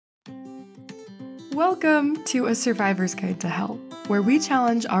Welcome to A Survivor's Guide to Hell, where we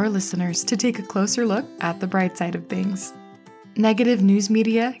challenge our listeners to take a closer look at the bright side of things. Negative news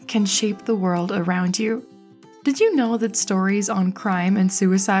media can shape the world around you. Did you know that stories on crime and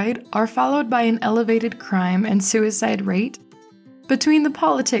suicide are followed by an elevated crime and suicide rate? Between the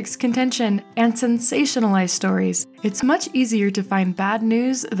politics, contention, and sensationalized stories, it's much easier to find bad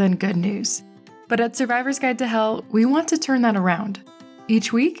news than good news. But at Survivor's Guide to Hell, we want to turn that around.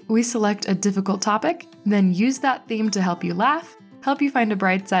 Each week, we select a difficult topic, then use that theme to help you laugh, help you find a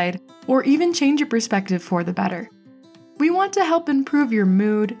bright side, or even change your perspective for the better. We want to help improve your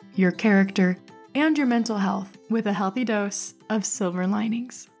mood, your character, and your mental health with a healthy dose of silver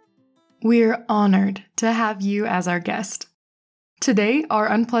linings. We're honored to have you as our guest. Today, our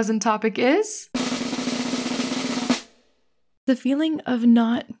unpleasant topic is the feeling of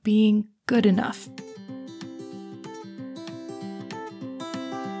not being good enough.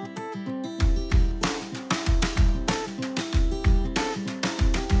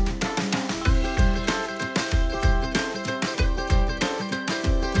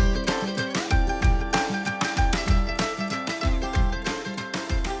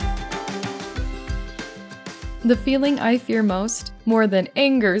 The feeling I fear most, more than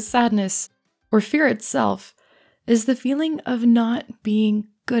anger, sadness, or fear itself, is the feeling of not being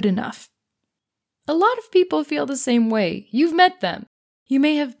good enough. A lot of people feel the same way. You've met them. You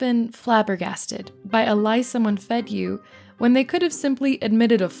may have been flabbergasted by a lie someone fed you when they could have simply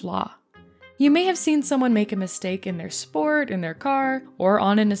admitted a flaw. You may have seen someone make a mistake in their sport, in their car, or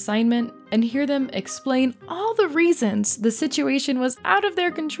on an assignment, and hear them explain all the reasons the situation was out of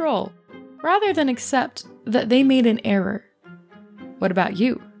their control, rather than accept that they made an error. What about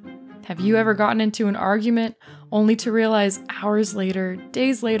you? Have you ever gotten into an argument only to realize hours later,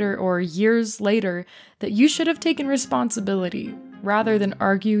 days later, or years later that you should have taken responsibility rather than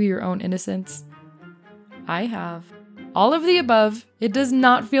argue your own innocence? I have. All of the above, it does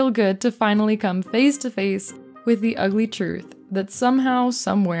not feel good to finally come face to face with the ugly truth that somehow,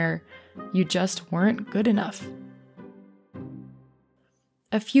 somewhere, you just weren't good enough.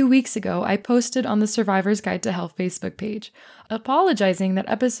 A few weeks ago, I posted on the Survivor's Guide to Hell Facebook page, apologizing that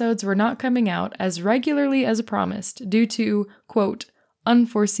episodes were not coming out as regularly as promised due to, quote,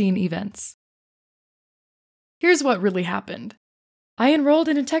 unforeseen events. Here's what really happened. I enrolled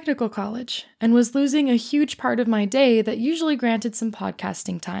in a technical college and was losing a huge part of my day that usually granted some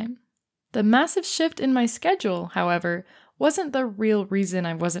podcasting time. The massive shift in my schedule, however, wasn't the real reason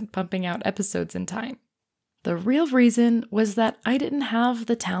I wasn't pumping out episodes in time. The real reason was that I didn't have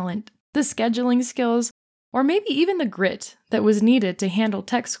the talent, the scheduling skills, or maybe even the grit that was needed to handle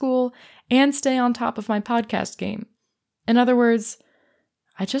tech school and stay on top of my podcast game. In other words,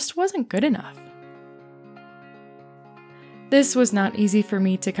 I just wasn't good enough. This was not easy for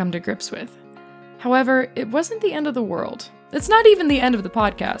me to come to grips with. However, it wasn't the end of the world. It's not even the end of the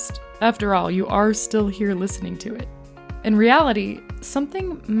podcast. After all, you are still here listening to it. In reality,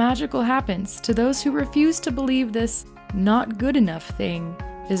 something magical happens to those who refuse to believe this not good enough thing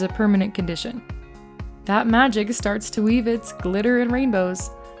is a permanent condition. That magic starts to weave its glitter and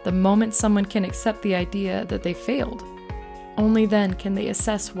rainbows the moment someone can accept the idea that they failed. Only then can they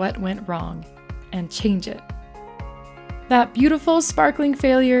assess what went wrong and change it. That beautiful, sparkling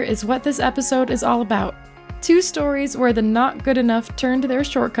failure is what this episode is all about. 2 stories where the not good enough turned their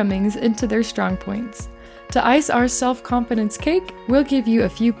shortcomings into their strong points. To ice our self-confidence cake, we'll give you a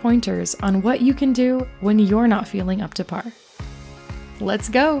few pointers on what you can do when you're not feeling up to par. Let's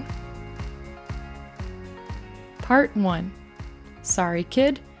go! Part 1. Sorry,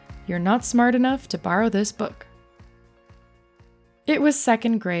 kid, you're not smart enough to borrow this book. It was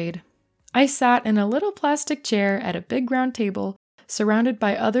 2nd grade. I sat in a little plastic chair at a big round table, surrounded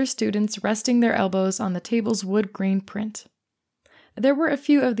by other students resting their elbows on the table's wood grain print. There were a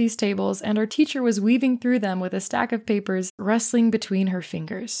few of these tables, and our teacher was weaving through them with a stack of papers rustling between her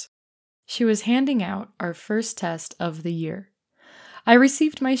fingers. She was handing out our first test of the year. I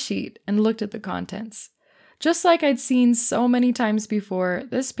received my sheet and looked at the contents. Just like I'd seen so many times before,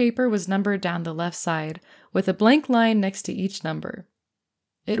 this paper was numbered down the left side, with a blank line next to each number.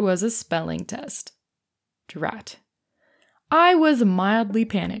 It was a spelling test. Drat. I was mildly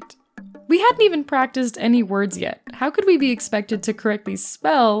panicked. We hadn't even practiced any words yet. How could we be expected to correctly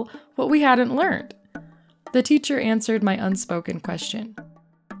spell what we hadn't learned? The teacher answered my unspoken question.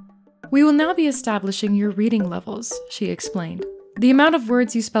 We will now be establishing your reading levels, she explained. The amount of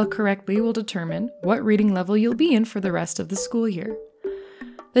words you spell correctly will determine what reading level you'll be in for the rest of the school year.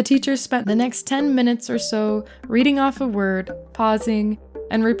 The teacher spent the next 10 minutes or so reading off a word, pausing,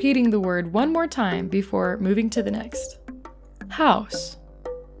 and repeating the word one more time before moving to the next. House.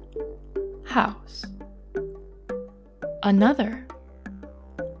 house. Another.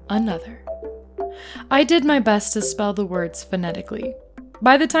 Another. I did my best to spell the words phonetically.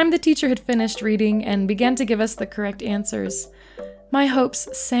 By the time the teacher had finished reading and began to give us the correct answers, my hopes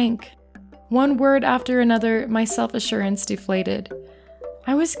sank. One word after another, my self-assurance deflated.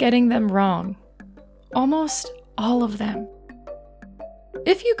 I was getting them wrong. Almost all of them.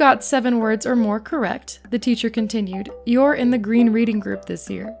 If you got 7 words or more correct, the teacher continued, you're in the green reading group this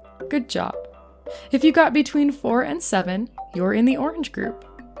year. Good job. If you got between 4 and 7, you're in the orange group.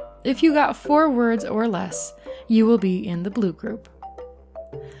 If you got 4 words or less, you will be in the blue group.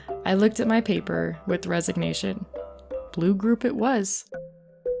 I looked at my paper with resignation. Blue group it was.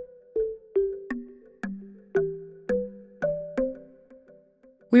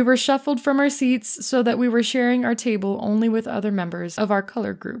 We were shuffled from our seats so that we were sharing our table only with other members of our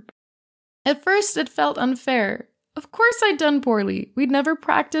color group. At first, it felt unfair. Of course I'd done poorly. We'd never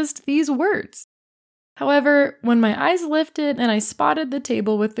practiced these words. However, when my eyes lifted and I spotted the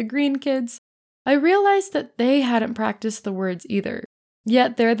table with the green kids, I realized that they hadn't practiced the words either.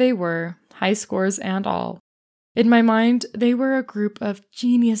 Yet there they were, high scores and all. In my mind, they were a group of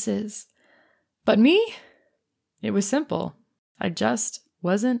geniuses. But me? It was simple. I just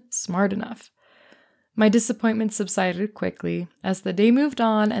wasn't smart enough. My disappointment subsided quickly as the day moved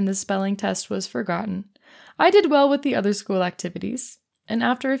on and the spelling test was forgotten. I did well with the other school activities, and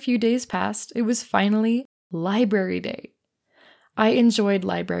after a few days passed, it was finally library day. I enjoyed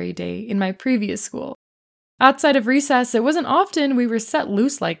library day in my previous school. Outside of recess, it wasn't often we were set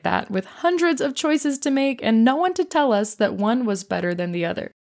loose like that, with hundreds of choices to make and no one to tell us that one was better than the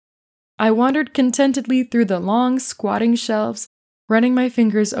other. I wandered contentedly through the long, squatting shelves, running my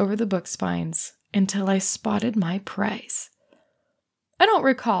fingers over the book spines until I spotted my prize. I don't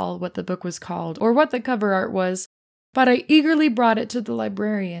recall what the book was called or what the cover art was, but I eagerly brought it to the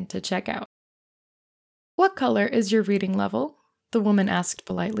librarian to check out. "What color is your reading level?" the woman asked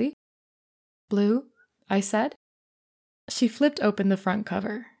politely. "Blue," I said. She flipped open the front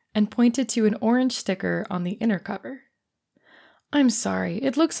cover and pointed to an orange sticker on the inner cover. "I'm sorry,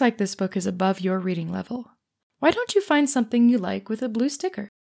 it looks like this book is above your reading level. Why don't you find something you like with a blue sticker?"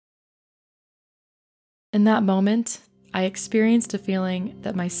 In that moment, I experienced a feeling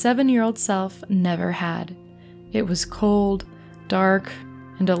that my 7-year-old self never had. It was cold, dark,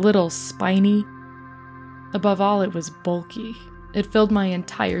 and a little spiny. Above all, it was bulky. It filled my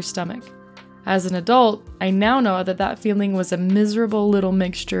entire stomach. As an adult, I now know that that feeling was a miserable little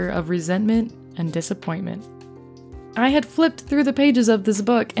mixture of resentment and disappointment. I had flipped through the pages of this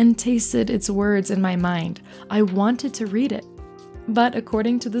book and tasted its words in my mind. I wanted to read it. But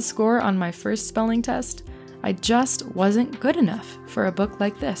according to the score on my first spelling test, I just wasn't good enough for a book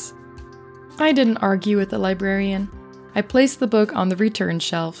like this. I didn't argue with the librarian. I placed the book on the return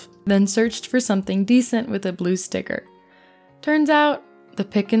shelf, then searched for something decent with a blue sticker. Turns out, the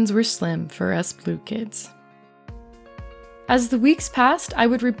pickings were slim for us blue kids. As the weeks passed, I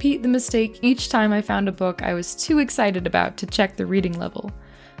would repeat the mistake each time I found a book I was too excited about to check the reading level.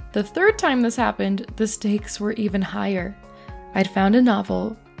 The third time this happened, the stakes were even higher. I'd found a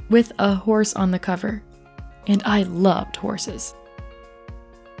novel with a horse on the cover, and I loved horses.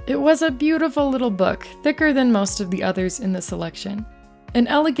 It was a beautiful little book, thicker than most of the others in the selection. An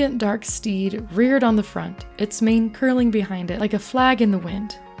elegant dark steed reared on the front, its mane curling behind it like a flag in the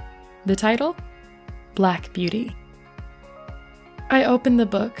wind. The title? Black Beauty. I opened the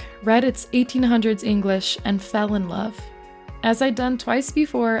book, read its 1800s English, and fell in love. As I'd done twice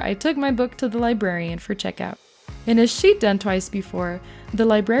before, I took my book to the librarian for checkout. And as she'd done twice before, the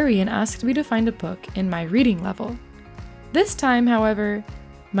librarian asked me to find a book in my reading level. This time, however,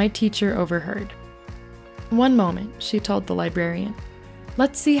 my teacher overheard. "One moment," she told the librarian.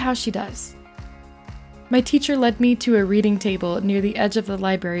 "Let's see how she does." My teacher led me to a reading table near the edge of the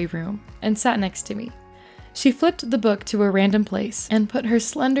library room and sat next to me. She flipped the book to a random place and put her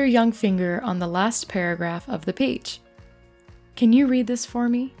slender young finger on the last paragraph of the page. "Can you read this for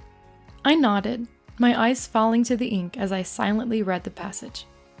me?" I nodded, my eyes falling to the ink as I silently read the passage.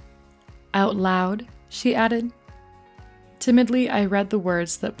 "Out loud," she added. Timidly, I read the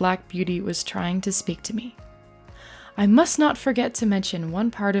words that Black Beauty was trying to speak to me. I must not forget to mention one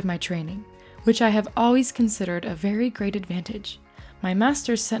part of my training, which I have always considered a very great advantage. My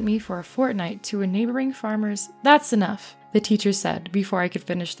master sent me for a fortnight to a neighboring farmer's. "That's enough," the teacher said before I could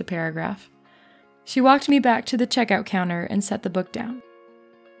finish the paragraph. She walked me back to the checkout counter and set the book down.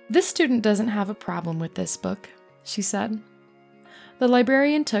 "This student doesn't have a problem with this book," she said. The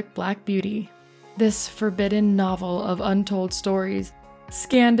librarian took Black Beauty, this forbidden novel of untold stories,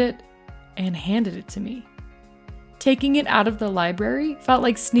 scanned it, and handed it to me. Taking it out of the library felt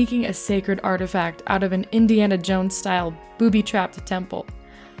like sneaking a sacred artifact out of an Indiana Jones-style booby-trapped temple.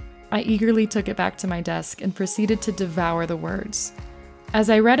 I eagerly took it back to my desk and proceeded to devour the words.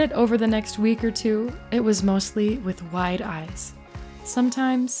 As I read it over the next week or two, it was mostly with wide eyes,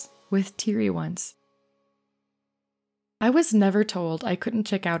 sometimes with teary ones. I was never told I couldn't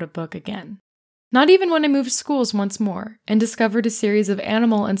check out a book again. Not even when I moved schools once more and discovered a series of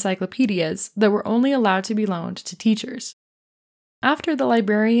animal encyclopedias that were only allowed to be loaned to teachers. After the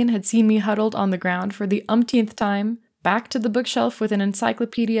librarian had seen me huddled on the ground for the umpteenth time, back to the bookshelf with an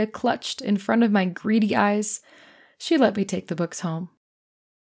encyclopedia clutched in front of my greedy eyes, she let me take the books home.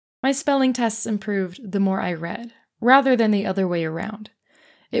 My spelling tests improved the more I read, rather than the other way around.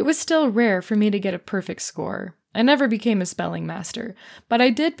 It was still rare for me to get a perfect score. I never became a spelling master, but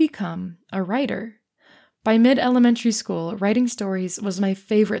I did become a writer. By mid-elementary school, writing stories was my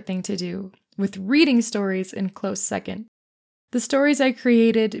favorite thing to do, with reading stories in close second. The stories I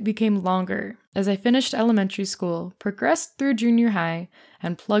created became longer as I finished elementary school, progressed through junior high,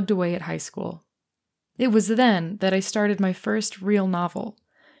 and plugged away at high school. It was then that I started my first real novel.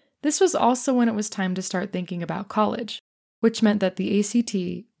 This was also when it was time to start thinking about college, which meant that the ACT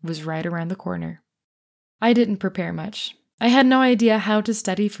was right around the corner. I didn't prepare much. I had no idea how to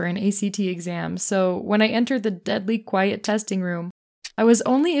study for an ACT exam, so when I entered the deadly quiet testing room, I was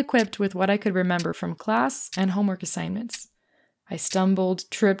only equipped with what I could remember from class and homework assignments. I stumbled,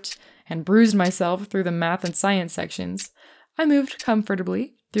 tripped, and bruised myself through the math and science sections. I moved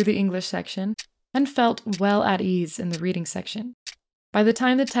comfortably through the English section and felt well at ease in the reading section. By the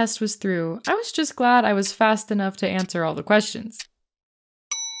time the test was through, I was just glad I was fast enough to answer all the questions.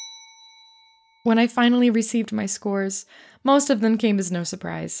 When I finally received my scores, most of them came as no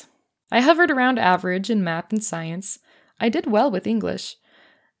surprise. I hovered around average in math and science. I did well with English.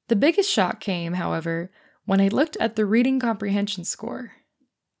 The biggest shock came, however, when I looked at the reading comprehension score.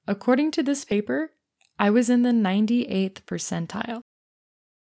 According to this paper, I was in the 98th percentile.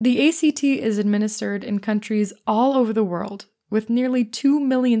 The ACT is administered in countries all over the world, with nearly 2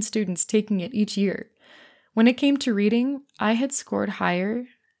 million students taking it each year. When it came to reading, I had scored higher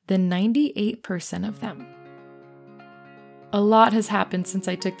than 98% of them. A lot has happened since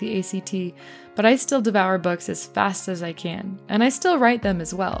I took the ACT, but I still devour books as fast as I can, and I still write them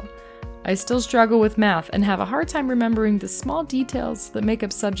as well. I still struggle with math and have a hard time remembering the small details that make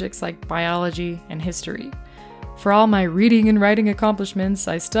up subjects like biology and history. For all my reading and writing accomplishments,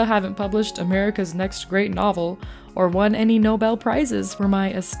 I still haven't published America's Next Great Novel or won any Nobel Prizes for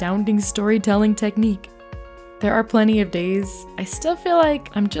my astounding storytelling technique. There are plenty of days I still feel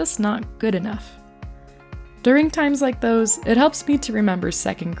like I'm just not good enough. During times like those, it helps me to remember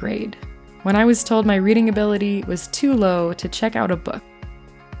second grade, when I was told my reading ability was too low to check out a book.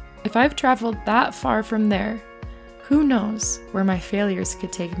 If I've traveled that far from there, who knows where my failures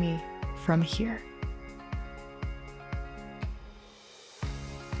could take me from here.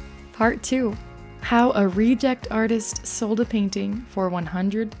 Part 2. How a reject artist sold a painting for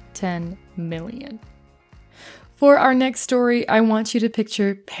 $110 million. For our next story, I want you to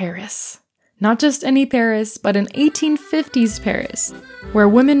picture Paris. Not just any Paris, but an 1850s Paris, where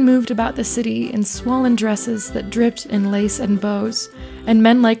women moved about the city in swollen dresses that dripped in lace and bows, and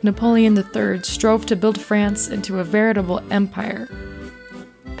men like Napoleon III strove to build France into a veritable empire.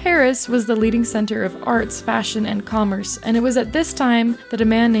 Paris was the leading center of arts, fashion, and commerce, and it was at this time that a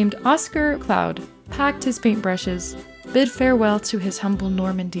man named Oscar Claude packed his paintbrushes, bid farewell to his humble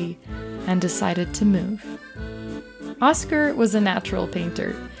Normandy, and decided to move. Oscar was a natural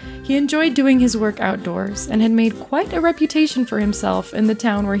painter. He enjoyed doing his work outdoors and had made quite a reputation for himself in the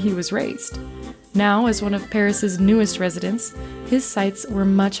town where he was raised. Now, as one of Paris's newest residents, his sights were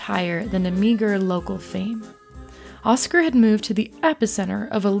much higher than a meager local fame. Oscar had moved to the epicenter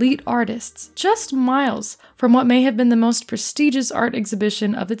of elite artists, just miles from what may have been the most prestigious art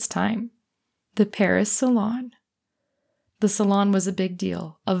exhibition of its time, the Paris Salon. The Salon was a big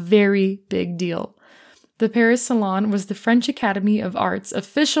deal, a very big deal. The Paris Salon was the French Academy of Art's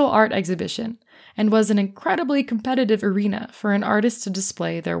official art exhibition and was an incredibly competitive arena for an artist to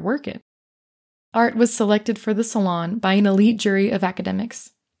display their work in. Art was selected for the Salon by an elite jury of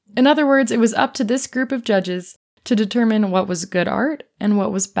academics. In other words, it was up to this group of judges to determine what was good art and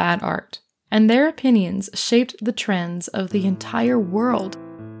what was bad art, and their opinions shaped the trends of the entire world.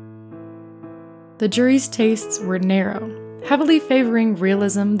 The jury's tastes were narrow, heavily favoring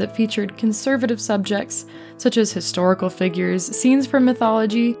realism that featured conservative subjects such as historical figures, scenes from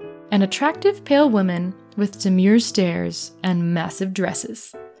mythology, and attractive pale women with demure stares and massive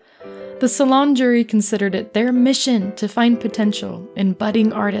dresses. The Salon jury considered it their mission to find potential in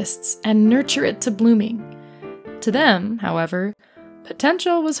budding artists and nurture it to blooming. To them, however,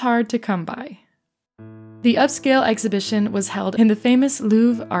 potential was hard to come by. The upscale exhibition was held in the famous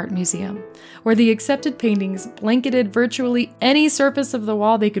Louvre Art Museum, where the accepted paintings blanketed virtually any surface of the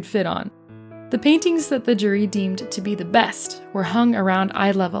wall they could fit on. The paintings that the jury deemed to be the best were hung around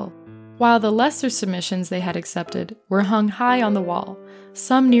eye level, while the lesser submissions they had accepted were hung high on the wall,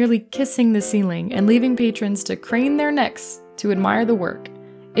 some nearly kissing the ceiling and leaving patrons to crane their necks to admire the work,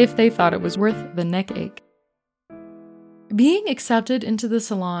 if they thought it was worth the neck ache. Being accepted into the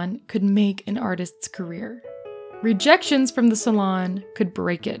salon could make an artist's career. Rejections from the salon could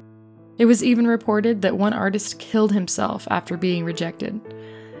break it. It was even reported that one artist killed himself after being rejected.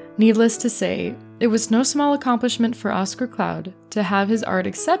 Needless to say, it was no small accomplishment for Oscar Claude to have his art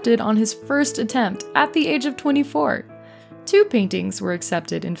accepted on his first attempt at the age of 24. 2 paintings were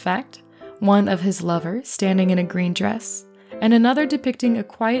accepted, in fact, one of his lover standing in a green dress, and another depicting a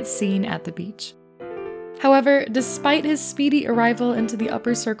quiet scene at the beach. However, despite his speedy arrival into the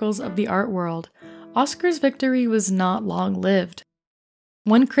upper circles of the art world, Oscar's victory was not long-lived.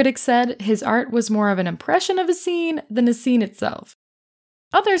 One critic said his art was more of an impression of a scene than a scene itself.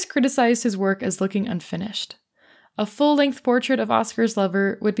 Others criticized his work as looking unfinished. A full-length portrait of Oscar's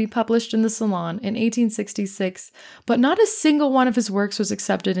lover would be published in the Salon in 1866, but not a single one of his works was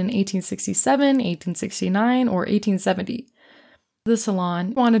accepted in 1867, 1869, or 1870. The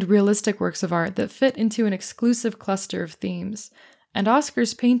Salon wanted realistic works of art that fit into an exclusive cluster of themes, and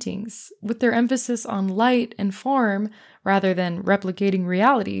Oscar's paintings, with their emphasis on light and form rather than replicating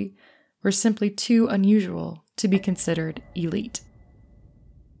reality, were simply too unusual to be considered elite.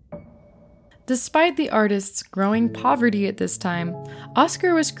 Despite the artist's growing poverty at this time,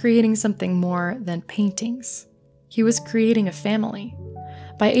 Oscar was creating something more than paintings. He was creating a family.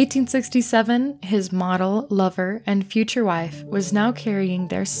 By 1867, his model, lover, and future wife was now carrying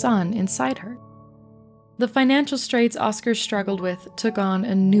their son inside her. The financial straits Oscar struggled with took on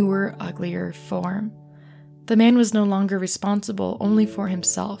a newer, uglier form. The man was no longer responsible only for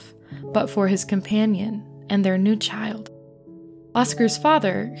himself, but for his companion and their new child. Oscar's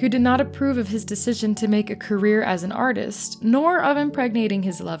father, who did not approve of his decision to make a career as an artist, nor of impregnating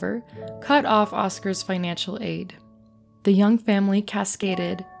his lover, cut off Oscar's financial aid. The young family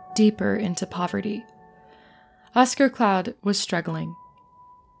cascaded deeper into poverty. Oscar Claude was struggling.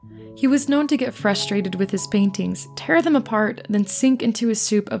 He was known to get frustrated with his paintings, tear them apart, then sink into a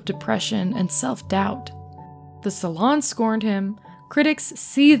soup of depression and self-doubt. The Salon scorned him, critics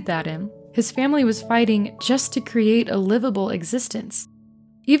seethed at him, his family was fighting just to create a livable existence.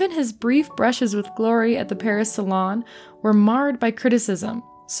 Even his brief brushes with glory at the Paris Salon were marred by criticism,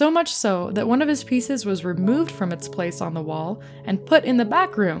 so much so that one of his pieces was removed from its place on the wall and put in the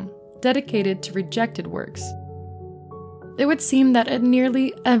back room, dedicated to rejected works. It would seem that at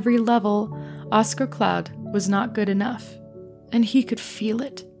nearly every level, Oscar Claude was not good enough, and he could feel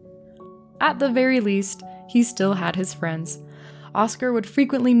it. At the very least, he still had his friends. Oscar would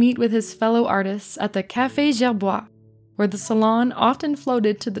frequently meet with his fellow artists at the Café Gerbois, where the Salon often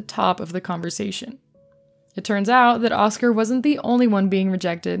floated to the top of the conversation. It turns out that Oscar wasn't the only one being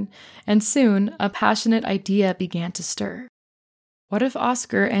rejected, and soon a passionate idea began to stir. What if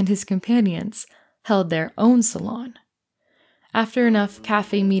Oscar and his companions held their own salon? After enough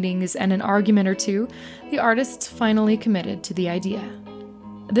cafe meetings and an argument or two, the artists finally committed to the idea.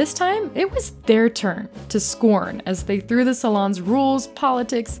 This time, it was their turn to scorn as they threw the salon's rules,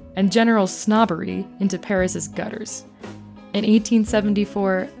 politics, and general snobbery into Paris's gutters. In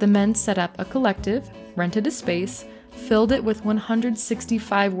 1874, the men set up a collective, rented a space, filled it with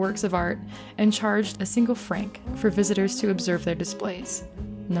 165 works of art, and charged a single franc for visitors to observe their displays.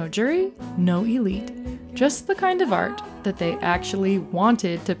 No jury, no elite, just the kind of art that they actually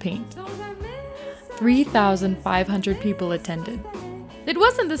wanted to paint. 3,500 people attended. It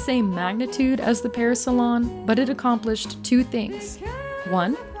wasn't the same magnitude as the Paris Salon, but it accomplished 2 things.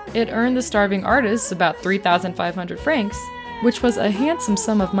 1, it earned the starving artists about 3,500 francs, which was a handsome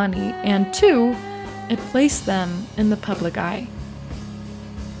sum of money, and 2, it placed them in the public eye.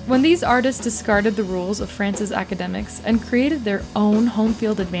 When these artists discarded the rules of France's academics and created their own home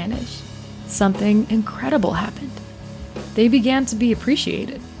field advantage, something incredible happened. They began to be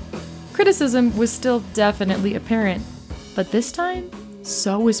appreciated. Criticism was still definitely apparent, but this time,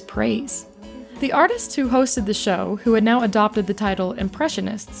 so was praise. The artists who hosted the show, who had now adopted the title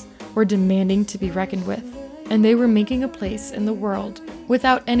Impressionists, were demanding to be reckoned with, and they were making a place in the world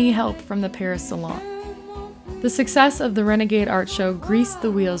without any help from the Paris Salon. The success of the Renegade Art Show greased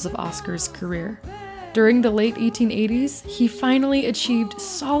the wheels of Oscar's career. During the late 1880s, he finally achieved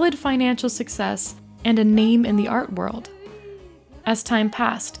solid financial success and a name in the art world. As time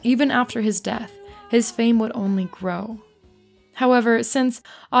passed, even after his death, his fame would only grow. However, since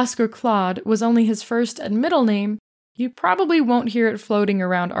Oscar Claude was only his first and middle name, you probably won't hear it floating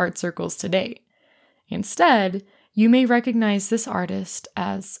around art circles today. Instead, you may recognize this artist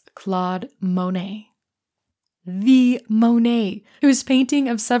as Claude Monet. The Monet, whose painting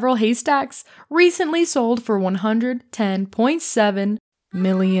of several haystacks recently sold for $110.7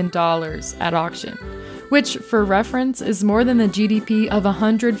 million at auction, which, for reference, is more than the GDP of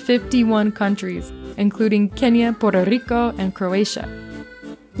 151 countries, including Kenya, Puerto Rico, and Croatia.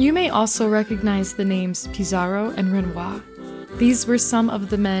 You may also recognize the names Pissarro and Renoir. These were some of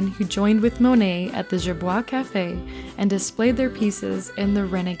the men who joined with Monet at the Gerbois Café and displayed their pieces in the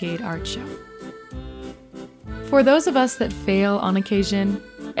Renegade Art Show. For those of us that fail on occasion,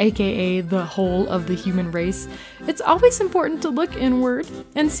 aka the whole of the human race, it's always important to look inward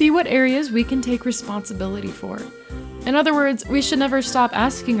and see what areas we can take responsibility for. In other words, we should never stop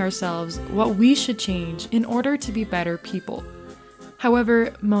asking ourselves what we should change in order to be better people.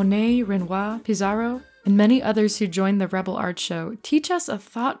 However, Monet, Renoir, Pissarro, and many others who joined the Rebel Art Show teach us a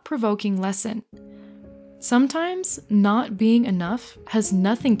thought-provoking lesson. Sometimes not being enough has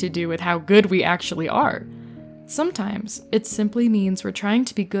nothing to do with how good we actually are. Sometimes it simply means we're trying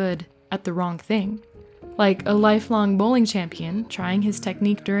to be good at the wrong thing. Like a lifelong bowling champion trying his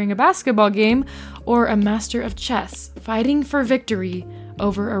technique during a basketball game, or a master of chess fighting for victory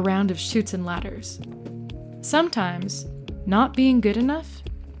over a round of chutes and ladders. Sometimes not being good enough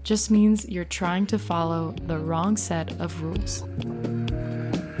just means you're trying to follow the wrong set of rules.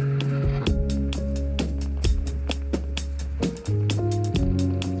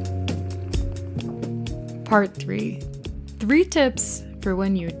 Part 3. 3 tips for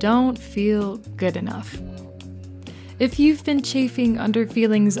when you don't feel good enough. If you've been chafing under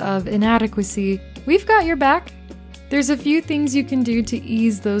feelings of inadequacy, we've got your back. There's a few things you can do to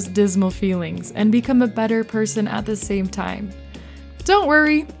ease those dismal feelings and become a better person at the same time. Don't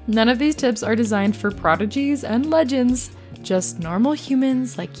worry, none of these tips are designed for prodigies and legends, just normal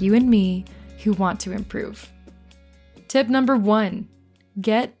humans like you and me who want to improve. Tip number 1,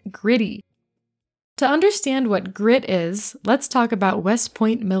 get gritty. To understand what grit is, let's talk about West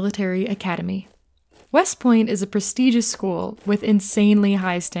Point Military Academy. West Point is a prestigious school with insanely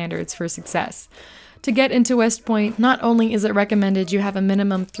high standards for success. To get into West Point, not only is it recommended you have a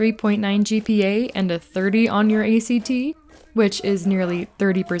minimum 3.9 GPA and a 30 on your ACT, which is nearly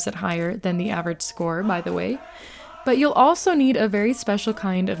 30% higher than the average score, by the way, but you'll also need a very special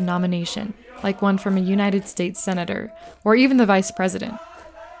kind of nomination, like one from a United States Senator, or even the Vice President.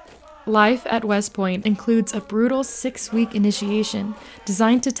 Life at West Point includes a brutal 6-week initiation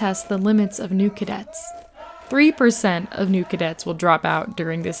designed to test the limits of new cadets. 3% of new cadets will drop out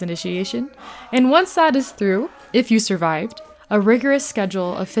during this initiation, and once that is through, if you survived, a rigorous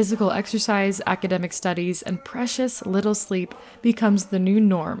schedule of physical exercise, academic studies, and precious little sleep becomes the new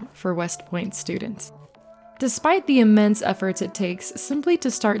norm for West Point students. Despite the immense efforts it takes simply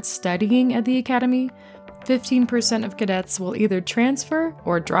to start studying at the academy, 15% of cadets will either transfer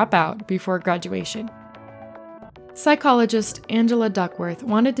or drop out before graduation. Psychologist Angela Duckworth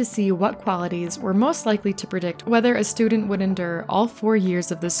wanted to see what qualities were most likely to predict whether a student would endure all 4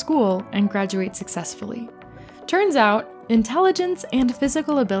 years of the school and graduate successfully. Turns out, intelligence and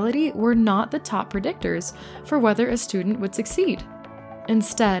physical ability were not the top predictors for whether a student would succeed.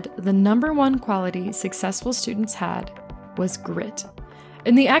 Instead, the number one quality successful students had was grit.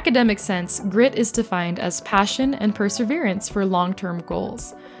 In the academic sense, grit is defined as passion and perseverance for long-term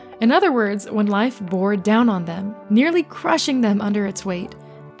goals. In other words, when life bore down on them, nearly crushing them under its weight,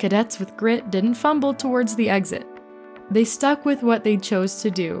 cadets with grit didn't fumble towards the exit. They stuck with what they chose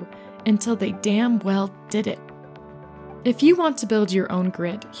to do until they damn well did it. If you want to build your own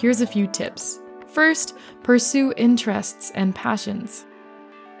grit, here's a few tips. First, pursue interests and passions.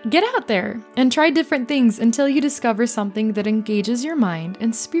 Get out there and try different things until you discover something that engages your mind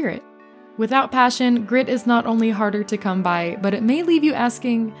and spirit. Without passion, grit is not only harder to come by, but it may leave you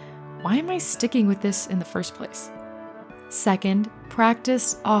asking, why am I sticking with this in the first place? Second,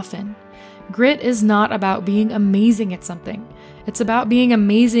 practice often. Grit is not about being amazing at something. It's about being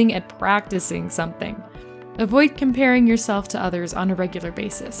amazing at practicing something. Avoid comparing yourself to others on a regular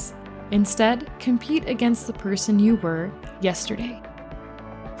basis. Instead, compete against the person you were yesterday.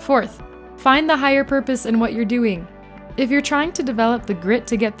 Fourth, find the higher purpose in what you're doing. If you're trying to develop the grit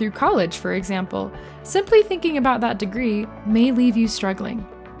to get through college, for example, simply thinking about that degree may leave you struggling.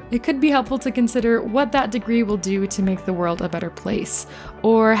 It could be helpful to consider what that degree will do to make the world a better place,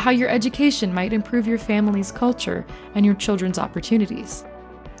 or how your education might improve your family's culture and your children's opportunities.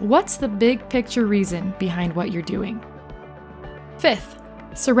 What's the big picture reason behind what you're doing? Fifth,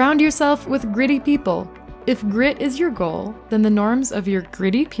 Surround yourself with gritty people. If grit is your goal, then the norms of your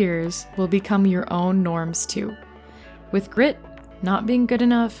gritty peers will become your own norms too. With grit, not being good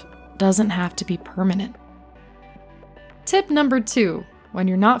enough doesn't have to be permanent. Tip number 2, when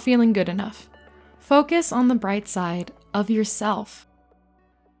you're not feeling good enough, focus on the bright side of yourself.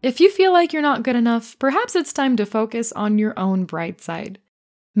 If you feel like you're not good enough, perhaps it's time to focus on your own bright side.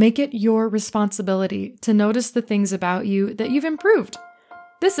 Make it your responsibility to notice the things about you that you've improved.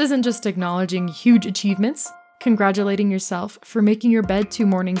 This isn't just acknowledging huge achievements, congratulating yourself for making your bed 2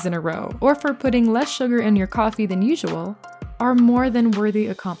 mornings in a row, or for putting less sugar in your coffee than usual, are more than worthy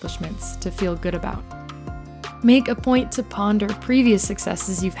accomplishments to feel good about. Make a point to ponder previous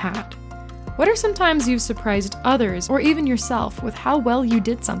successes you've had. What are some times you've surprised others or even yourself with how well you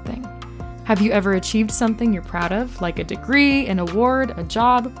did something? Have you ever achieved something you're proud of, like a degree, an award, a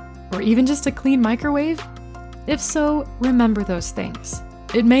job, or even just a clean microwave? If so, remember those things.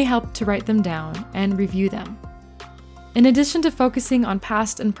 It may help to write them down and review them. In addition to focusing on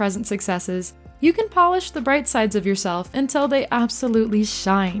past and present successes, you can polish the bright sides of yourself until they absolutely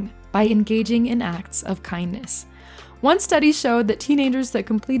shine by engaging in acts of kindness. One study showed that teenagers that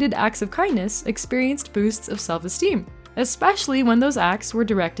completed acts of kindness experienced boosts of self-esteem, especially when those acts were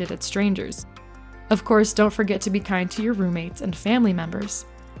directed at strangers. Of course, don't forget to be kind to your roommates and family members.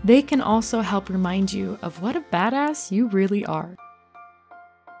 They can also help remind you of what a badass you really are.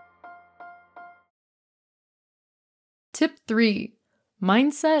 Tip 3.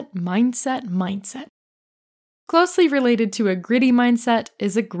 Mindset, mindset, mindset. Closely related to a gritty mindset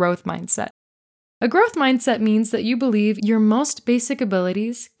is a growth mindset. A growth mindset means that you believe your most basic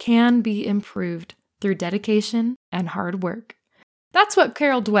abilities can be improved through dedication and hard work. That's what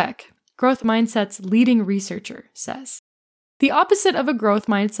Carol Dweck, Growth Mindset's leading researcher, says. The opposite of a growth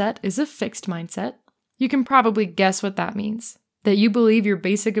mindset is a fixed mindset. You can probably guess what that means. That you believe your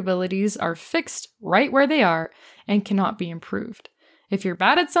basic abilities are fixed right where they are and cannot be improved. If you're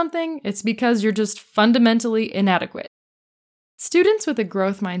bad at something, it's because you're just fundamentally inadequate. Students with a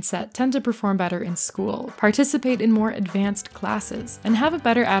growth mindset tend to perform better in school, participate in more advanced classes, and have a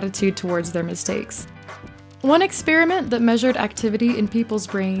better attitude towards their mistakes. One experiment that measured activity in people's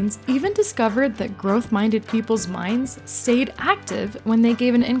brains even discovered that growth-minded people's minds stayed active when they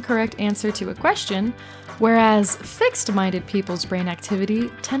gave an incorrect answer to a question, whereas fixed-minded people's brain activity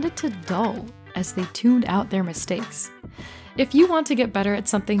tended to dull as they tuned out their mistakes. If you want to get better at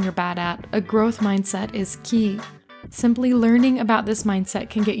something you're bad at, a growth mindset is key. Simply learning about this mindset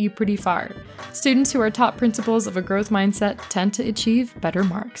can get you pretty far. Students who are taught principles of a growth mindset tend to achieve better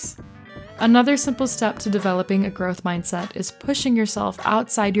marks. Another simple step to developing a growth mindset is pushing yourself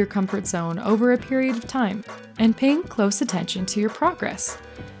outside your comfort zone over a period of time and paying close attention to your progress.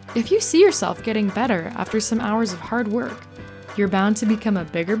 If you see yourself getting better after some hours of hard work, you're bound to become a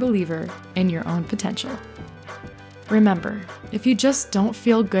bigger believer in your own potential. Remember, if you just don't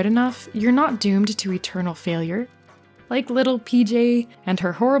feel good enough, you're not doomed to eternal failure. Like little PJ and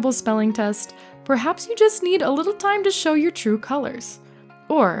her horrible spelling test, perhaps you just need a little time to show your true colors.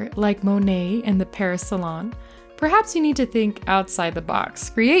 Or, like Monet and the Paris Salon, perhaps you need to think outside the box,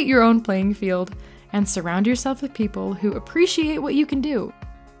 create your own playing field, and surround yourself with people who appreciate what you can do.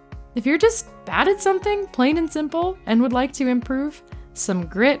 If you're just bad at something, plain and simple, and would like to improve, some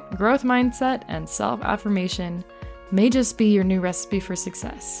grit, growth mindset, and self-affirmation may just be your new recipe for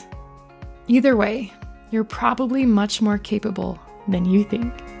success. Either way, you're probably much more capable than you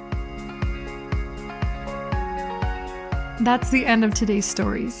think. That's the end of today's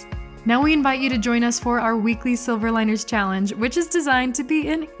stories. Now we invite you to join us for our weekly Silver Liners Challenge, which is designed to be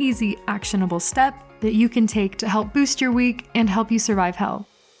an easy, actionable step that you can take to help boost your week and help you survive hell.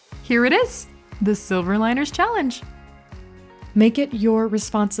 Here it is, the Silver Liners Challenge. Make it your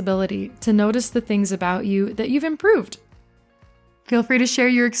responsibility to notice the things about you that you've improved. Feel free to share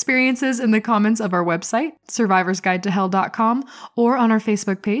your experiences in the comments of our website, survivorsguidetohell.com, or on our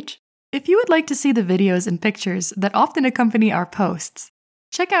Facebook page. If you would like to see the videos and pictures that often accompany our posts,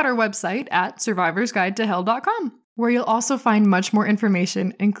 check out our website at survivorsguidetohell.com, where you'll also find much more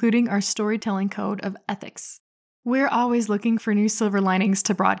information, including our storytelling code of ethics. We're always looking for new silver linings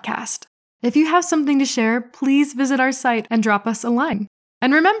to broadcast. If you have something to share, please visit our site and drop us a line.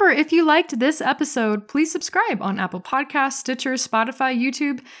 And remember, if you liked this episode, please subscribe on Apple Podcasts, Stitcher, Spotify,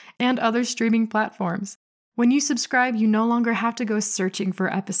 YouTube, and other streaming platforms. When you subscribe, you no longer have to go searching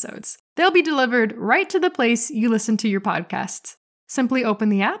for episodes. They'll be delivered right to the place you listen to your podcasts. Simply open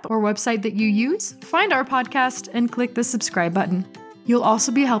the app or website that you use, find our podcast, and click the subscribe button. You'll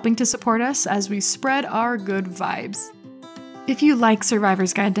also be helping to support us as we spread our good vibes. If you like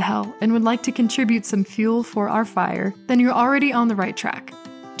Survivor's Guide to Hell and would like to contribute some fuel for our fire, then you're already on the right track.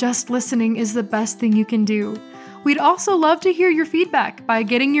 Just listening is the best thing you can do. We'd also love to hear your feedback by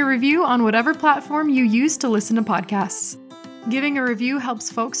getting your review on whatever platform you use to listen to podcasts. Giving a review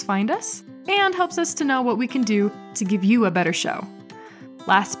helps folks find us and helps us to know what we can do to give you a better show.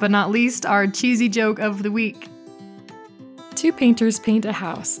 Last but not least, our cheesy joke of the week. Two painters paint a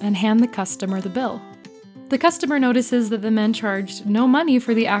house and hand the customer the bill. The customer notices that the men charged no money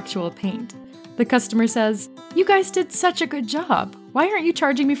for the actual paint. The customer says, "You guys did such a good job. Why aren't you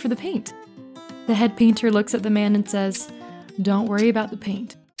charging me for the paint?" The head painter looks at the man and says, "Don't worry about the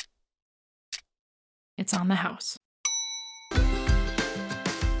paint. It's on the house."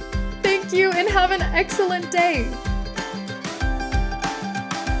 Thank you and have an excellent day.